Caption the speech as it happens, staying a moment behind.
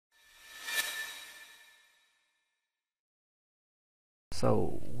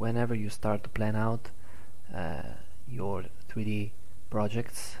So whenever you start to plan out your 3D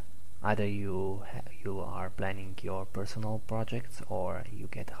projects, either you are planning your personal projects or you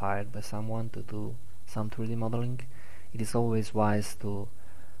get hired by someone to do some 3D modeling, it is always wise to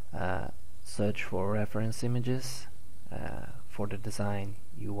search for reference images for the design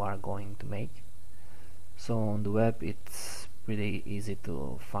you are going to make. So on the web it's pretty easy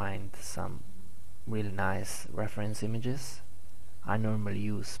to find some really nice reference images. I normally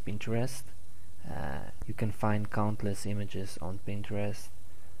use Pinterest. You can find countless images on Pinterest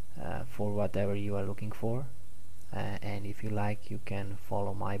for whatever you are looking for, and if you like, you can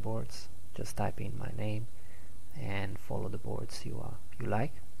follow my boards. Just type in my name and follow the boards you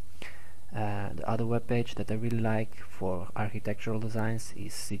like. The other web page that I really like for architectural designs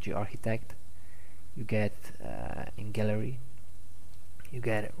is CG Architect. You get in gallery, you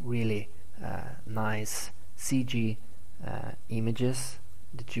get really nice CG images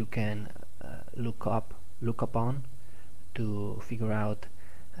that you can look upon to figure out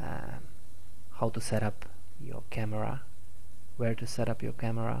how to set up your camera, where to set up your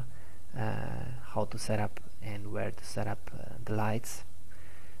camera, how to set up and where to set up the lights,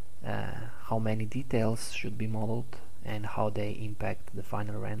 how many details should be modeled and how they impact the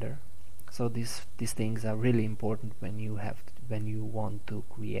final render. So these things are really important when you want to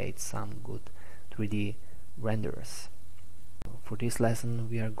create some good 3D renders. For this lesson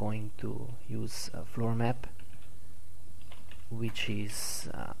we are going to use a floor map, which is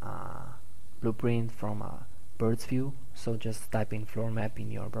a blueprint from a bird's view. So just type in floor map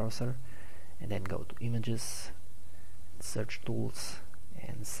in your browser and then go to images, search tools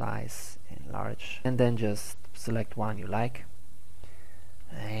and size and large, and then just select one you like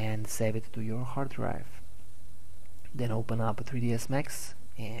and save it to your hard drive. Then open up a 3ds Max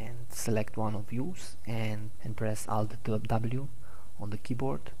and select one of views and press Alt W on the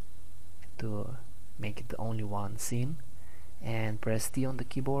keyboard to make it the only one scene, and press T on the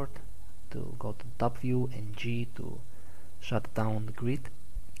keyboard to go to the top view and G to shut down the grid.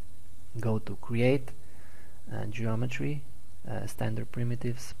 Go to create geometry, standard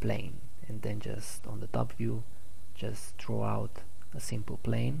primitives, plane, and then just on the top view just draw out a simple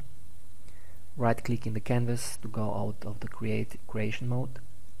plane. Right click in the canvas to go out of the creation mode,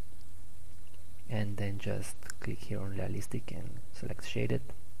 and then just click here on realistic and select shaded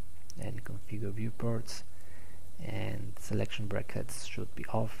and configure viewports, and selection brackets should be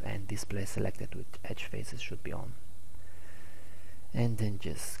off and display selected with edge faces should be on, and then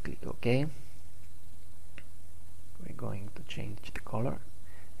just click OK. We're going to change the color.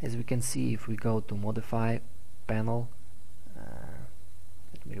 As we can see, if we go to modify panel,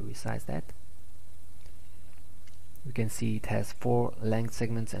 let me resize that. You can see it has 4 length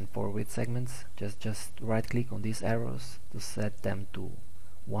segments and 4 width segments. Just right click on these arrows to set them to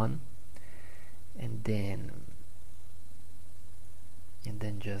 1, and then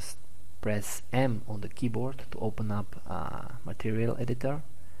just press M on the keyboard to open up a material editor,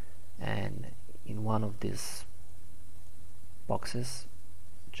 and in one of these boxes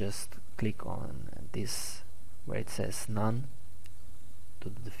just click on this where it says none to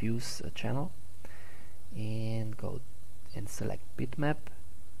the diffuse channel, and go and select bitmap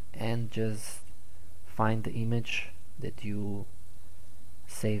and just find the image that you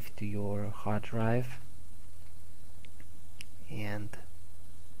saved to your hard drive and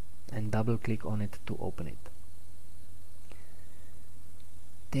double click on it to open it.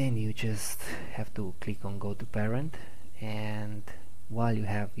 Then you just have to click on go to parent, and while you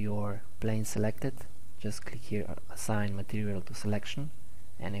have your plane selected, just click here assign material to selection,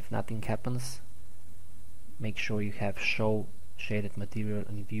 and if nothing happens, make sure you have show shaded material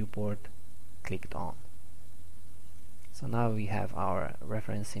in viewport clicked on. So now we have our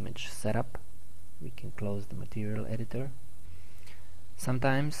reference image set up. We can close the material editor.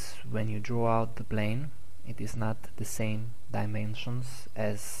 Sometimes when you draw out the plane, it is not the same dimensions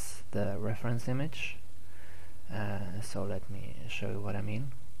as the reference image. So let me show you what I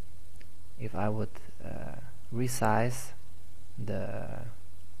mean. If I would resize the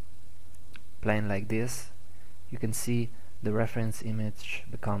plane like this, you can see the reference image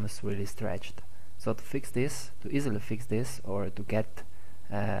becomes really stretched. So to fix this, to easily fix this, or to get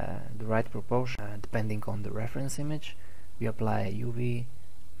the right proportion depending on the reference image, we apply a UV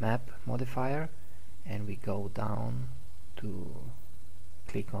map modifier, and we go down to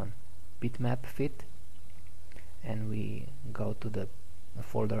click on bitmap fit, and we go to the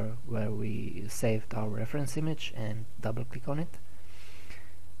folder where we saved our reference image and double click on it,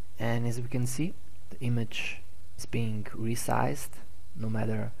 and as we can see, the image is being resized no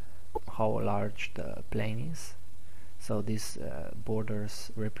matter how large the plane is. So these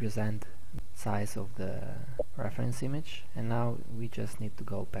borders represent size of the reference image, and now we just need to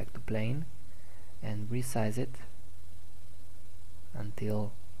go back to plane and resize it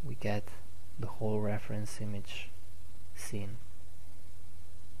until we get the whole reference image seen.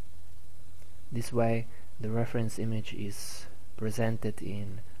 This way the reference image is presented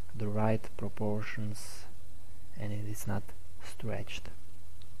in the right proportions and it is not stretched.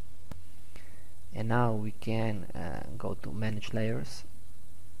 And now we can go to manage layers,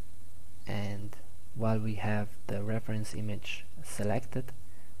 and while we have the reference image selected,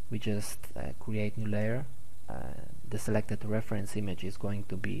 we just create new layer. The selected reference image is going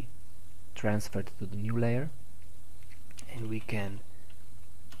to be transferred to the new layer, and we can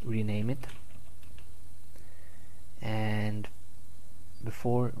rename it. And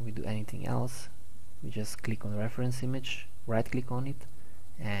before we do anything else, we just click on the reference image, right click on it,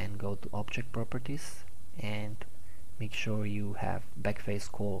 and go to object properties, and make sure you have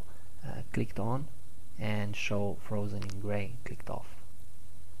backface call clicked on and show frozen in gray clicked off.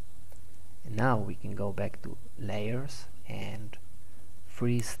 And now we can go back to layers and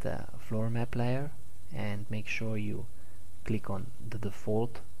freeze the floor map layer, and make sure you click on the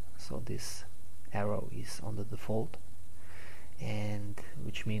default, so this arrow is on the default, and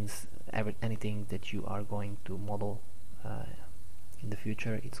which means anything that you are going to model in the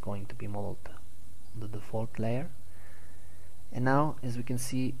future, it's going to be modeled on the default layer. And now, as we can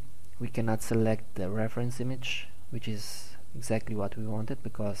see, we cannot select the reference image, which is exactly what we wanted,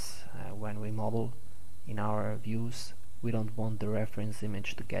 because when we model in our views, we don't want the reference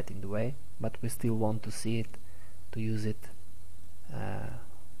image to get in the way, but we still want to see it, to use it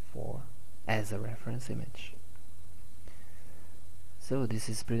as a reference image. So this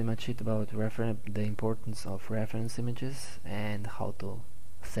is pretty much it about the importance of reference images and how to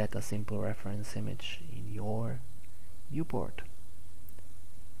set a simple reference image in your viewport.